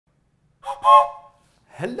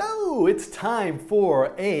Hello, it's time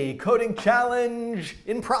for a coding challenge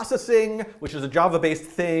in processing, which is a Java-based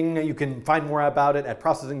thing. You can find more about it at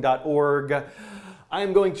processing.org. I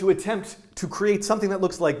am going to attempt to create something that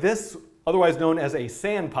looks like this, otherwise known as a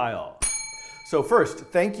sandpile. So first,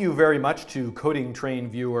 thank you very much to Coding Train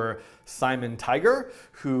viewer Simon Tiger,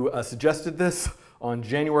 who suggested this on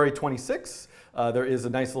January 26th. There is a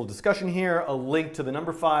nice little discussion here, a link to the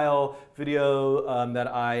number file video that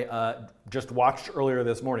I just watched earlier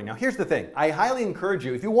this morning. Now here's the thing, I highly encourage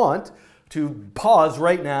you, if you want, to pause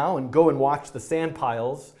right now and go and watch the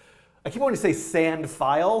Sandpiles. I keep wanting to say sand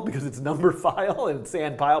file because it's number file and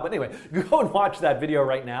sandpile, but anyway, go and watch that video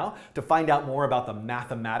right now to find out more about the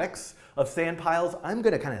mathematics of sandpiles. I'm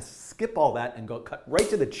going to kind of skip all that and go cut right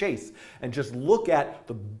to the chase and just look at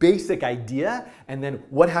the basic idea and then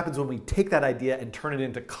what happens when we take that idea and turn it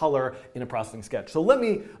into color in a processing sketch. So let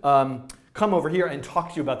me come over here and talk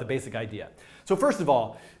to you about the basic idea. So first of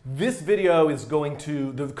all, this video is going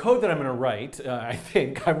to, the code that I'm going to write, I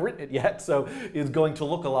think, I haven't written it yet, so is going to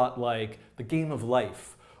look a lot like the game of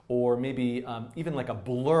life, or maybe even like a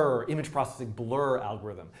blur, image processing blur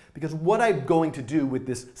algorithm. Because what I'm going to do with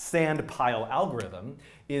this sandpile algorithm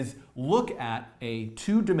is look at a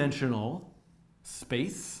two-dimensional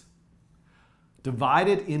space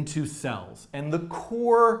divided into cells. And the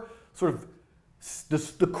core sort of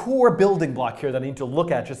the core building block here that I need to look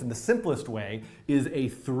at just in the simplest way is a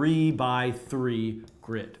 3x3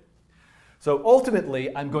 grid. So ultimately,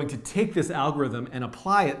 I'm going to take this algorithm and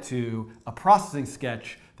apply it to a processing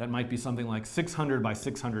sketch that might be something like 600 by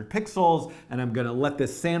 600 pixels, and I'm going to let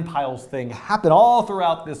this sandpiles thing happen all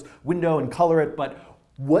throughout this window and color it, but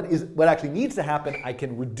what actually needs to happen, I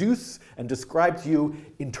can reduce and describe to you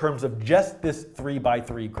in terms of just this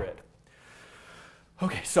 3x3 grid.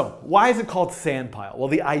 Okay, so why is it called sandpile? Well,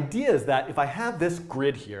 the idea is that if I have this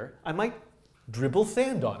grid here, I might dribble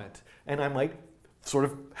sand on it, and I might sort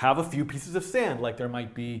of have a few pieces of sand, like there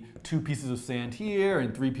might be 2 pieces of sand here,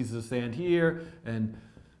 and 3 pieces of sand here, and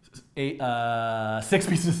 6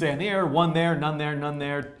 pieces of sand here, 1 there, none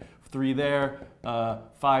there, 3 there,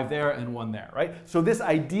 5 there, and 1 there, right? So this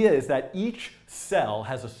idea is that each cell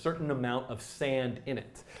has a certain amount of sand in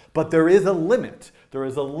it, but there is a limit. There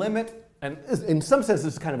is a limit. And in some sense,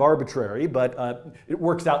 this is kind of arbitrary, but it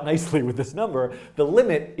works out nicely with this number. The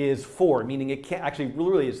limit is 4, meaning it can't actually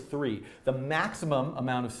really is 3. The maximum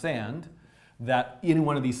amount of sand that any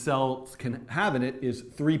one of these cells can have in it is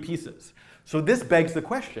 3 pieces. So this begs the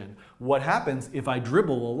question, what happens if I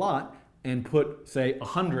dribble a lot and put, say,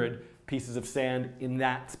 100 pieces of sand in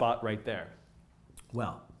that spot right there?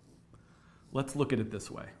 Well, let's look at it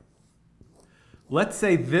this way. Let's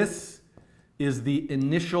say this is the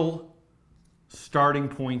initial starting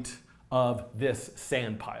point of this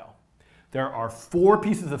sand pile. There are 4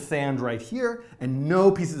 pieces of sand right here and no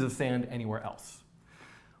pieces of sand anywhere else.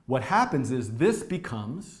 What happens is this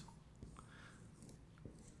becomes,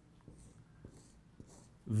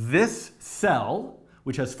 this cell,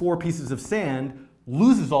 which has 4 pieces of sand,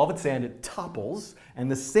 loses all of its sand, it topples, and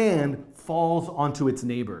the sand falls onto its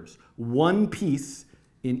neighbors. 1 piece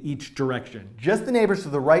in each direction. Just the neighbors to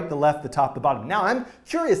the right, the left, the top, the bottom. Now I'm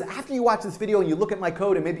curious, after you watch this video and you look at my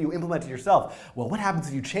code and maybe you implement it yourself, well, what happens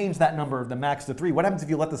if you change that number, the max to 3? What happens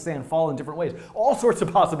if you let the sand fall in different ways? All sorts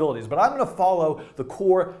of possibilities, but I'm going to follow the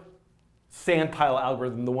core sandpile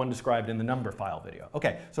algorithm, the one described in the number file video.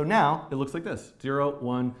 Okay, so now it looks like this. 0,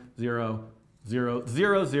 1, 0, 0,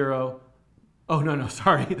 0, 0. Oh, no,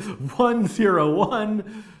 sorry. 1, 0,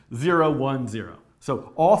 1, 0, 1, 0.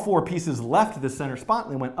 So all 4 pieces left the center spot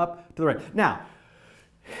and they went up to the right. Now,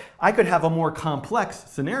 I could have a more complex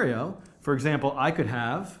scenario. For example, I could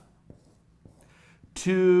have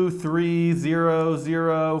 2, 3, 0,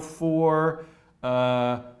 0, 4,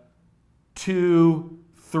 2,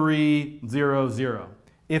 3, 0, 0.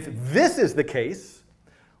 If this is the case,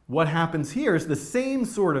 what happens here is the same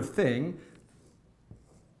sort of thing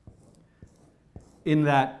in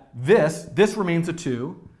that this remains a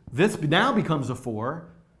 2, this now becomes a 4,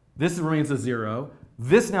 this remains a 0,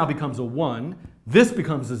 this now becomes a 1, this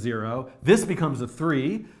becomes a 0, this becomes a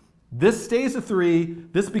 3, this stays a 3,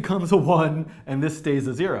 this becomes a 1, and this stays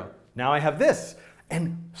a 0. Now I have this,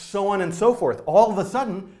 and so on and so forth. All of a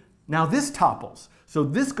sudden, now this topples. So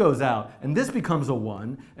this goes out, and this becomes a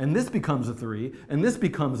 1, and this becomes a 3, and this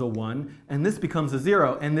becomes a 1, and this becomes a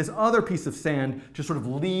 0, and this other piece of sand just sort of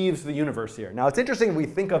leaves the universe here. Now it's interesting if we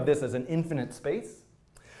think of this as an infinite space,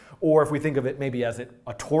 or if we think of it maybe as a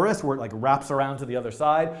torus where it like wraps around to the other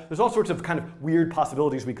side. There's all sorts of kind of weird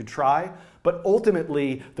possibilities we could try, but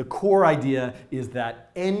ultimately the core idea is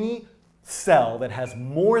that any cell that has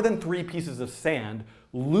more than 3 pieces of sand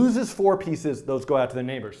loses 4 pieces, those go out to their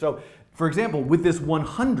neighbors. So for example, with this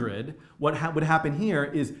 100, what would happen here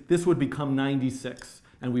is this would become 96,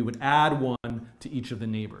 and we would add 1 to each of the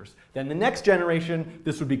neighbors. Then the next generation,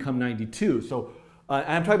 this would become 92. So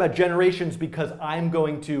I'm talking about generations because I'm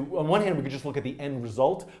going to, on one hand, we could just look at the end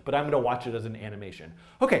result, but I'm going to watch it as an animation.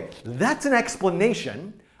 Okay, that's an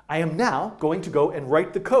explanation. I am now going to go and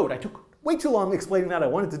write the code. I took way too long explaining that. I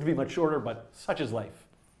wanted it to be much shorter, but such is life.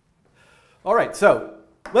 All right, so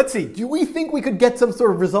let's see. Do we think we could get some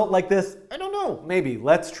sort of result like this? I don't know. Maybe.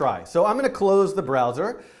 Let's try. So I'm going to close the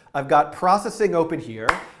browser. I've got processing open here.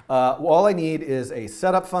 All I need is a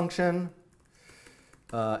setup function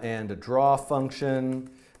and a draw function.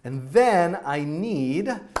 And then I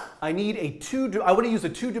want to use a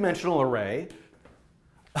two-dimensional array.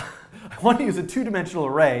 I want to use a two-dimensional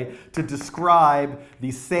array to describe the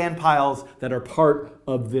sandpiles that are part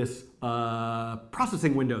of this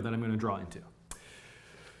processing window that I'm going to draw into.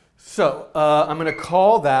 So I'm going to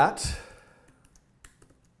call that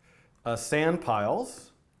sandpiles.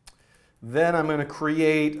 Then I'm going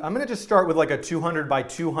to just start with like a 200 by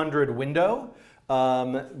 200 window.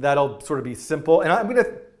 That'll sort of be simple. And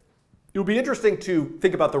it'll be interesting to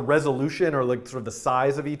think about the resolution or like sort of the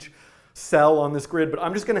size of each cell on this grid, but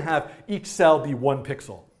I'm just going to have each cell be 1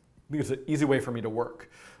 pixel because it's an easy way for me to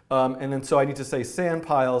work. And then so I need to say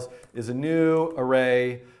sandpiles is a new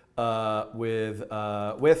array with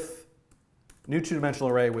width, new two-dimensional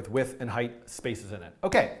array with width and height spaces in it.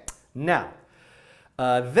 Okay, now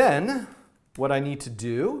then what I need to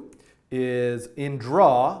do is in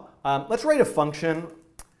draw, let's write a function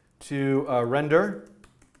to render.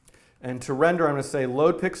 And to render, I'm going to say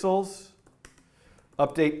load pixels,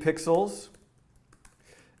 update pixels,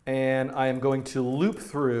 and I am going to loop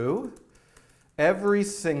through every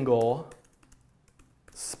single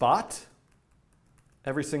spot,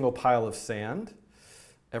 every single pile of sand,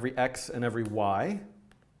 every X and every Y.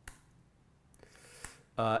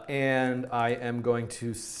 And I am going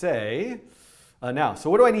to say, now, so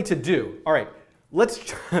what do I need to do? All right,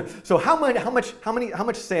 so how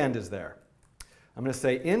much sand is there? I'm going to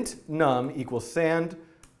say int num equals sand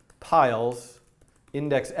piles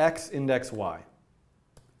index X, index Y.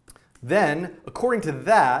 Then, according to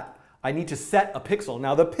that, I need to set a pixel.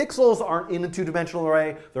 Now, the pixels aren't in a two-dimensional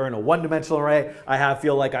array. They're in a one-dimensional array. I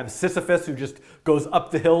feel like I'm Sisyphus who just goes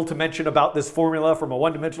up the hill to mention about this formula from a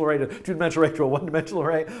one-dimensional array to a two-dimensional array to a one-dimensional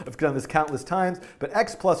array. I've done this countless times. But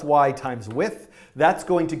X plus Y times width, that's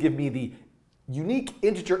going to give me the unique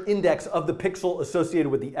integer index of the pixel associated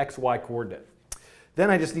with the XY coordinate. Then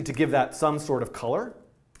I just need to give that some sort of color.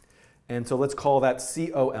 And so let's call that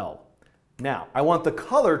COL. Now, I want the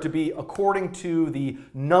color to be according to the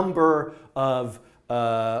number of,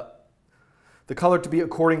 how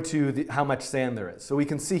much sand there is. So we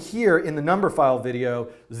can see here in the number file video,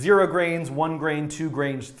 0 grains, 1 grain, 2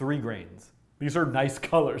 grains, 3 grains. These are nice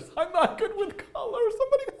colors. I'm not good with colors.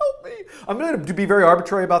 Somebody help me. I'm going to be very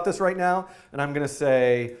arbitrary about this right now. And I'm going to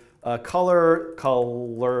say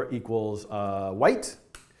color equals white.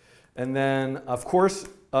 And then, of course,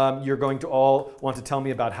 you're going to all want to tell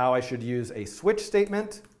me about how I should use a switch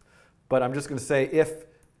statement. But I'm just going to say if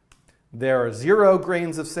there are 0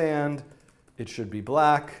 grains of sand, it should be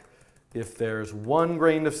black. If there's 1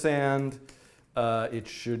 grain of sand, it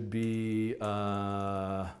should be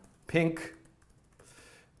pink.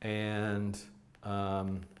 And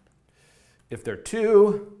if there are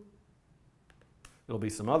 2, it'll be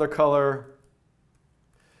some other color.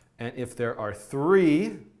 And if there are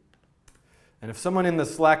 3, and if someone in the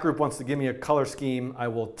Slack group wants to give me a color scheme, I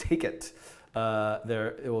will take it.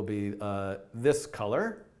 It will be this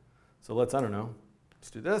color. So let's, I don't know,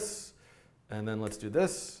 let's do this. And then let's do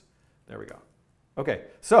this. There we go. OK,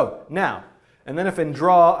 so now, and then if in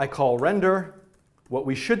draw I call render, what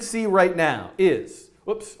we should see right now is,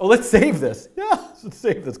 whoops, oh, let's save this. Yeah, let's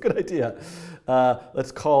save this. Good idea.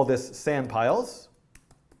 Let's call this sandpiles.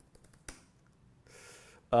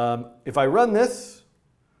 If I run this,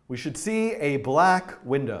 we should see a black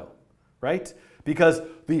window, right? Because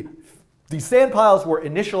the sandpiles were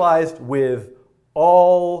initialized with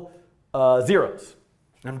all zeros.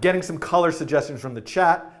 I'm getting some color suggestions from the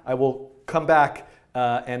chat. I will come back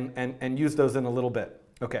and use those in a little bit.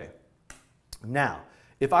 Okay. Now,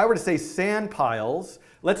 if I were to say sandpiles,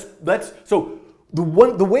 so the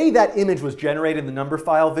way that image was generated in the number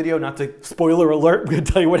file video, not to spoiler alert, I'm going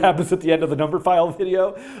to tell you what happens at the end of the number file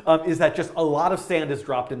video, is that just a lot of sand is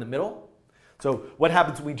dropped in the middle. So what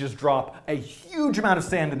happens when we just drop a huge amount of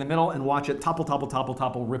sand in the middle and watch it topple, topple, topple,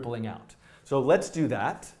 topple, rippling out. So let's do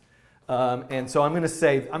that. And so I'm going to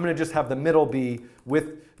say, I'm going to just have the middle be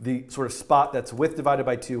with the sort of spot that's width divided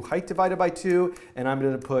by 2, height divided by 2. And I'm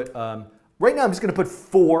going to put, right now I'm just going to put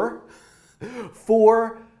four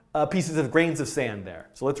pieces of grains of sand there.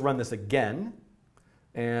 So let's run this again.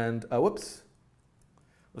 And whoops.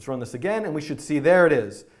 Let's run this again, and we should see there it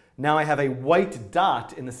is. Now I have a white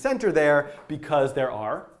dot in the center there because there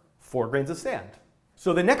are 4 grains of sand.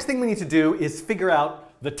 So the next thing we need to do is figure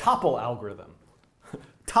out the topple algorithm.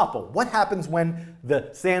 Topple. What happens when the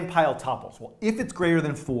sand pile topples? Well, if it's greater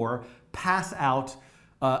than 4, pass out,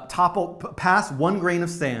 pass 1 grain of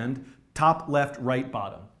sand, top, left, right,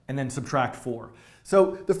 bottom, and then subtract 4.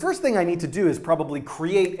 So the first thing I need to do is probably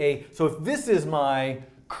create a, so if this is my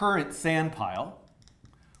current sand pile,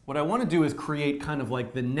 what I want to do is create kind of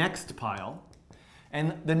like the next pile.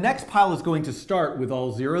 And the next pile is going to start with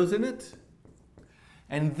all zeros in it.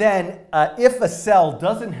 And then if a cell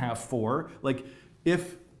doesn't have 4, like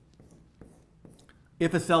if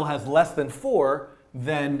a cell has less than 4,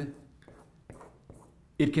 then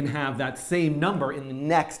it can have that same number in the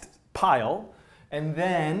next pile. And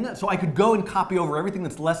then, so I could go and copy over everything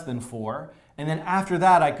that's less than 4. And then after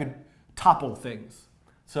that, I could topple things.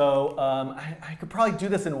 So I could probably do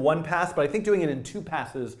this in 1 pass, but I think doing it in 2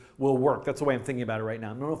 passes will work. That's the way I'm thinking about it right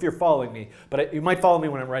now. I don't know if you're following me, but you might follow me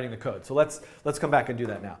when I'm writing the code. So let's come back and do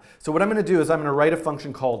that now. So what I'm going to do is I'm going to write a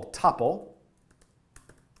function called topple.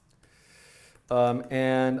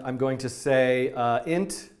 And I'm going to say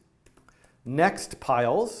int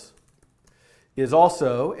nextpiles is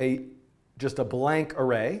also just a blank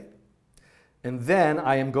array. And then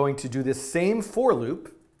I am going to do this same for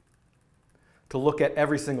loop to look at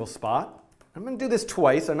every single spot. I'm going to do this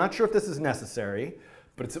twice. I'm not sure if this is necessary,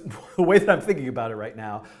 but it's the way that I'm thinking about it right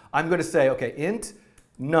now. I'm going to say, okay, int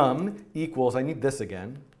num equals, I need this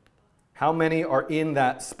again, how many are in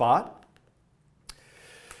that spot?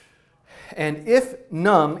 And if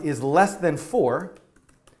num is less than 4,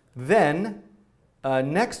 then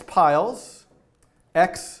nextpiles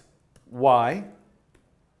x, y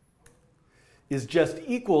is just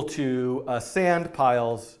equal to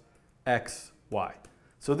sandpiles x, y.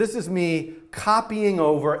 So this is me copying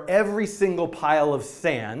over every single pile of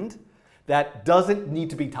sand that doesn't need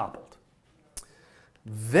to be toppled.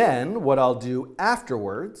 Then what I'll do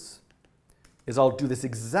afterwards is I'll do this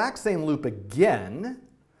exact same loop again,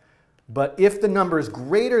 but if the number is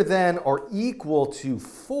greater than or equal to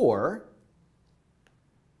 4,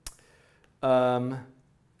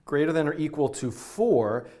 greater than or equal to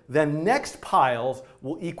 4, then nextpiles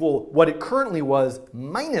will equal what it currently was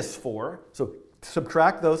minus 4. So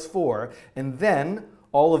subtract those 4, and then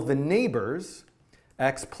all of the neighbors,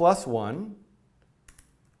 x plus 1,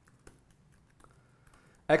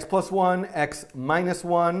 x plus 1, x minus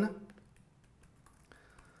 1,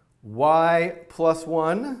 y plus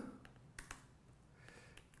 1,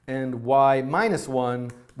 and y minus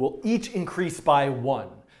 1 will each increase by 1.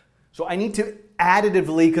 So I need to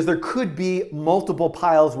additively, because there could be multiple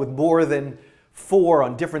piles with more than 4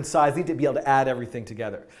 on different sides, I need to be able to add everything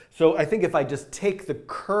together. So I think if I just take the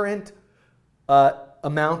current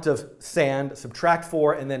amount of sand, subtract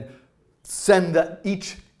 4, and then send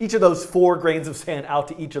each of those 4 grains of sand out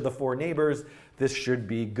to each of the 4 neighbors, this should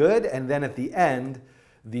be good. And then at the end,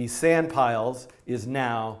 the sand piles is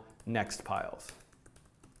now nextpiles.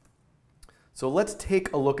 So let's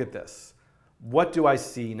take a look at this. What do I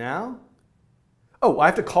see now? Oh, I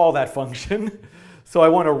have to call that function. So I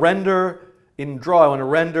want to render in draw, I want to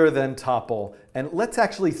render then topple. And let's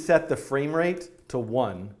actually set the frame rate to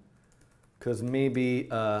 1, because maybe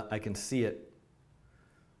I can see it.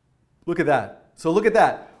 Look at that. So look at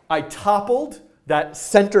that. I toppled that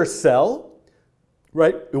center cell,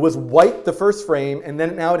 right? It was white the first frame, and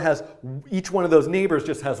then now it has, each one of those neighbors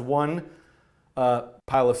just has 1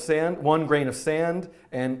 pile of sand, 1 grain of sand,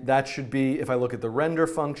 and that should be, if I look at the render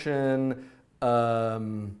function,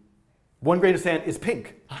 1 grain of sand is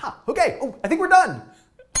pink. Aha, okay, oh, I think we're done.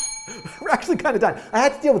 We're actually kind of done. I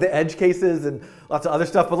had to deal with the edge cases and lots of other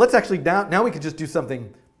stuff, but let's actually, now we could just do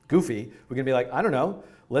something goofy. We're going to be like, I don't know,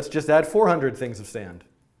 let's just add 400 things of sand.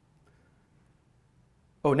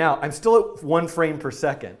 Oh, now I'm still at 1 frame per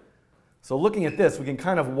second. So looking at this, we can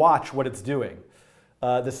kind of watch what it's doing.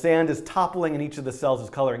 The sand is toppling and each of the cells is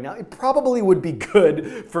coloring. Now, it probably would be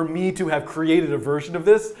good for me to have created a version of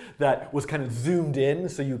this that was kind of zoomed in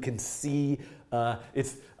so you can see.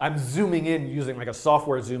 I'm zooming in using like a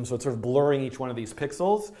software zoom, so it's sort of blurring each one of these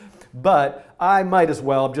pixels. But I might as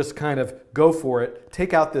well just kind of go for it,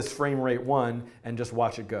 take out this frame rate 1, and just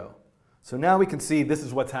watch it go. So now we can see this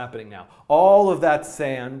is what's happening now. All of that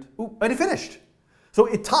sand, ooh, and it finished. So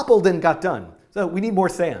it toppled and got done. So we need more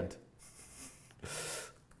sand.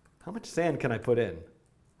 How much sand can I put in?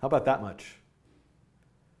 How about that much?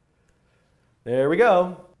 There we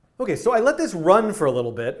go. Okay, so I let this run for a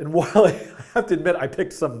little bit, and while I have to admit I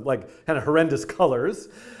picked some like kind of horrendous colors,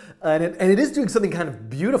 and it is doing something kind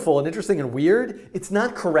of beautiful and interesting and weird, it's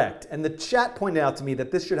not correct. And the chat pointed out to me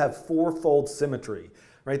that this should have fourfold symmetry,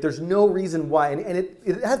 right? There's no reason why, and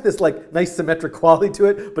it has this like nice symmetric quality to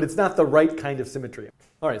it, but it's not the right kind of symmetry.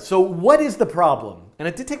 All right, so what is the problem? And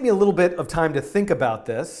it did take me a little bit of time to think about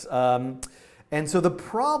this. And so the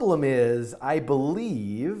problem is, I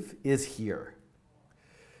believe, is here.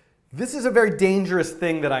 This is a very dangerous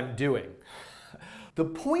thing that I'm doing. The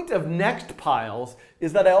point of nextpiles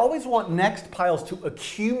is that I always want nextpiles to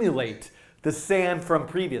accumulate the sand from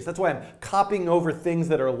previous. That's why I'm copying over things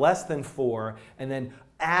that are less than 4 and then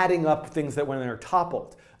adding up things that when they're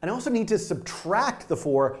toppled. And I also need to subtract the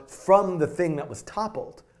 4 from the thing that was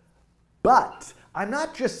toppled. But I'm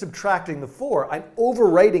not just subtracting the 4, I'm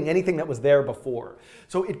overwriting anything that was there before.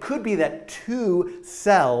 So it could be that 2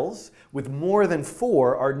 cells with more than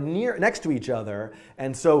 4 are next to each other,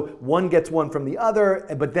 and so one gets one from the other,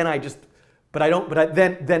 but then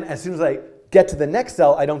then as soon as I get to the next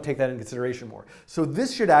cell, I don't take that into consideration more. So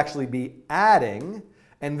this should actually be adding,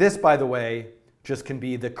 and this, by the way, just can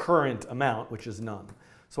be the current amount, which is num.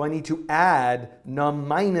 So I need to add num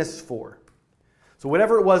minus 4. So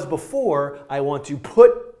whatever it was before, I want to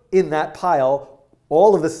put in that pile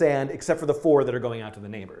all of the sand except for the 4 that are going out to the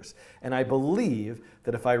neighbors. And I believe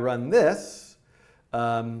that if I run this,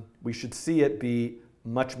 we should see it be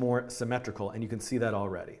much more symmetrical, and you can see that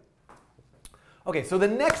already. Okay, so the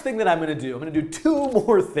next thing that I'm going to do 2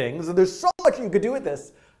 more things, and there's so much you could do with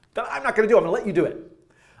this that I'm not going to do. I'm going to let you do it.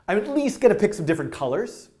 I'm at least going to pick some different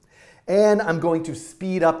colors, and I'm going to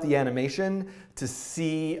speed up the animation to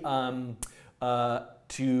see, to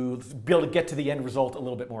be able to get to the end result a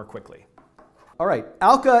little bit more quickly. All right,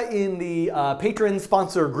 Alka in the patron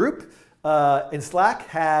sponsor group in Slack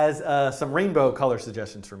has some rainbow color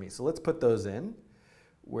suggestions for me. So let's put those in.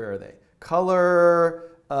 Where are they?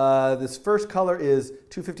 Color, this first color is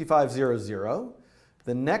 25500.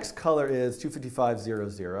 The next color is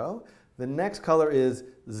 25500. The next color is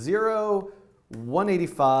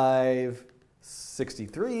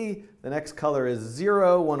 18563. The next color is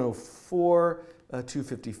 104.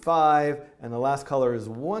 255, and the last color is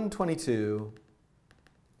 122,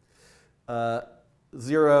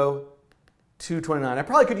 229. I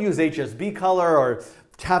probably could use HSB color or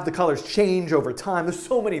have the colors change over time. There's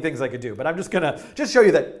so many things I could do, but I'm just gonna show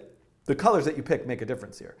you that the colors that you pick make a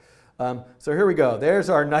difference here. So here we go. There's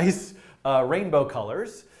our nice rainbow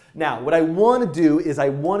colors. Now, what I want to do is I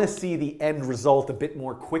want to see the end result a bit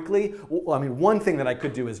more quickly. Well, I mean, one thing that I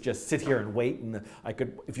could do is just sit here and wait, and I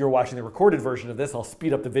could, if you're watching the recorded version of this, I'll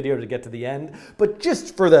speed up the video to get to the end. But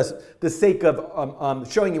just for the sake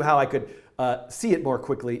of showing you how I could see it more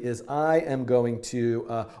quickly, is I am going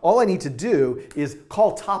to, all I need to do is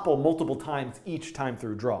call topple multiple times each time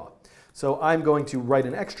through draw. So I'm going to write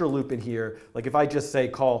an extra loop in here, like if I just say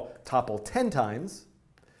call topple 10 times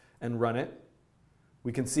and run it,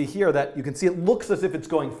 we can see here that you can see it looks as if it's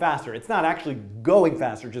going faster. It's not actually going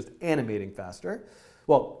faster, just animating faster.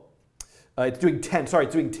 Well, it's doing 10, sorry,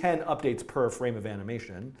 it's doing 10 updates per frame of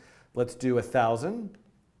animation. Let's do 1,000.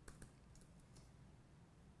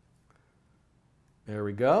 There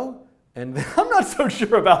we go. And I'm not so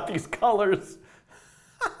sure about these colors.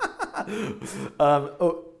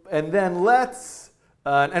 And then let's,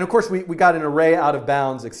 and of course we got an array out of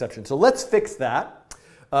bounds exception. So let's fix that.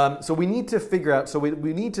 So we need to figure out, so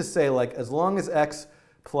we need to say like as long as x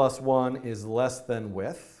plus 1 is less than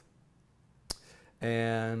width,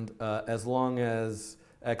 and as long as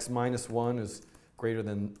x minus 1 is greater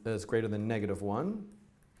than negative 1.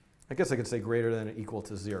 I guess I could say greater than or equal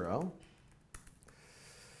to 0.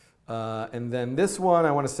 And then this one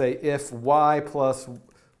I want to say if y plus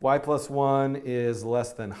 1 is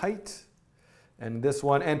less than height. And this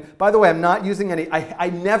one, and by the way, I'm not using any, I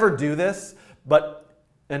never do this, but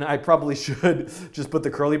and I probably should just put the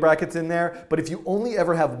curly brackets in there. But if you only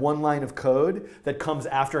ever have one line of code that comes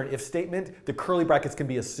after an if statement, the curly brackets can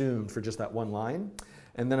be assumed for just that one line.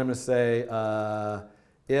 And then I'm going to say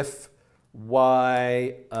if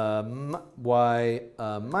y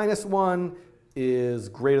minus 1 is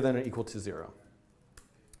greater than or equal to 0.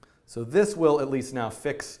 So this will at least now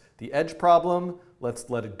fix the edge problem. Let's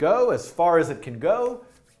let it go as far as it can go.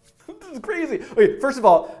 This is crazy. Okay, first of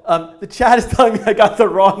all, the chat is telling me I got the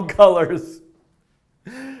wrong colors.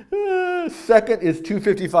 Second is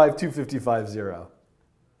 255, 255, 0.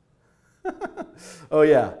 Oh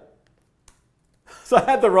yeah. So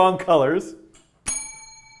I had the wrong colors.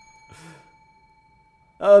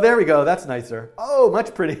 Oh, there we go. That's nicer. Oh,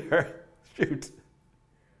 much prettier. Shoot.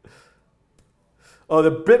 Oh,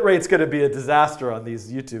 the bitrate's going to be a disaster on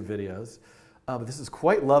these YouTube videos. But this is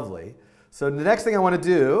quite lovely. So the next thing I want to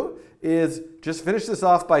do is just finish this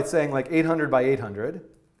off by saying like 800 by 800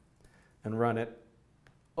 and run it.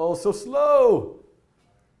 Oh, so slow.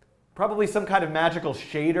 Probably some kind of magical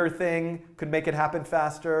shader thing could make it happen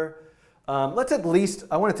faster. Let's at least,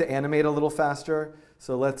 I want it to animate a little faster.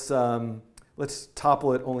 So let's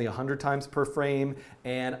topple it only 100 times per frame.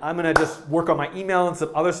 And I'm going to just work on my email and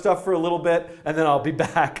some other stuff for a little bit. And then I'll be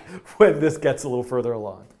back when this gets a little further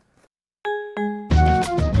along.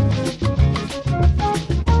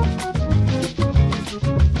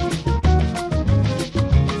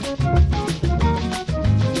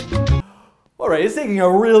 All right, it's taking a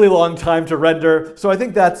really long time to render, so I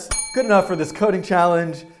think that's good enough for this coding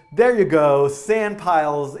challenge. There you go,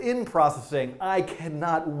 Sandpiles in processing. I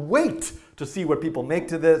cannot wait to see what people make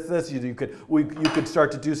to this. You could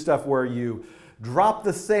start to do stuff where you drop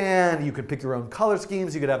the sand, you could pick your own color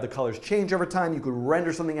schemes, you could have the colors change over time, you could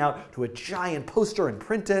render something out to a giant poster and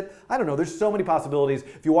print it. I don't know, there's so many possibilities.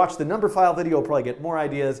 If you watch the number file video, you'll probably get more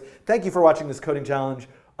ideas. Thank you for watching this coding challenge,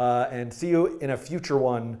 and see you in a future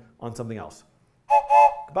one on something else.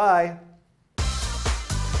 Goodbye.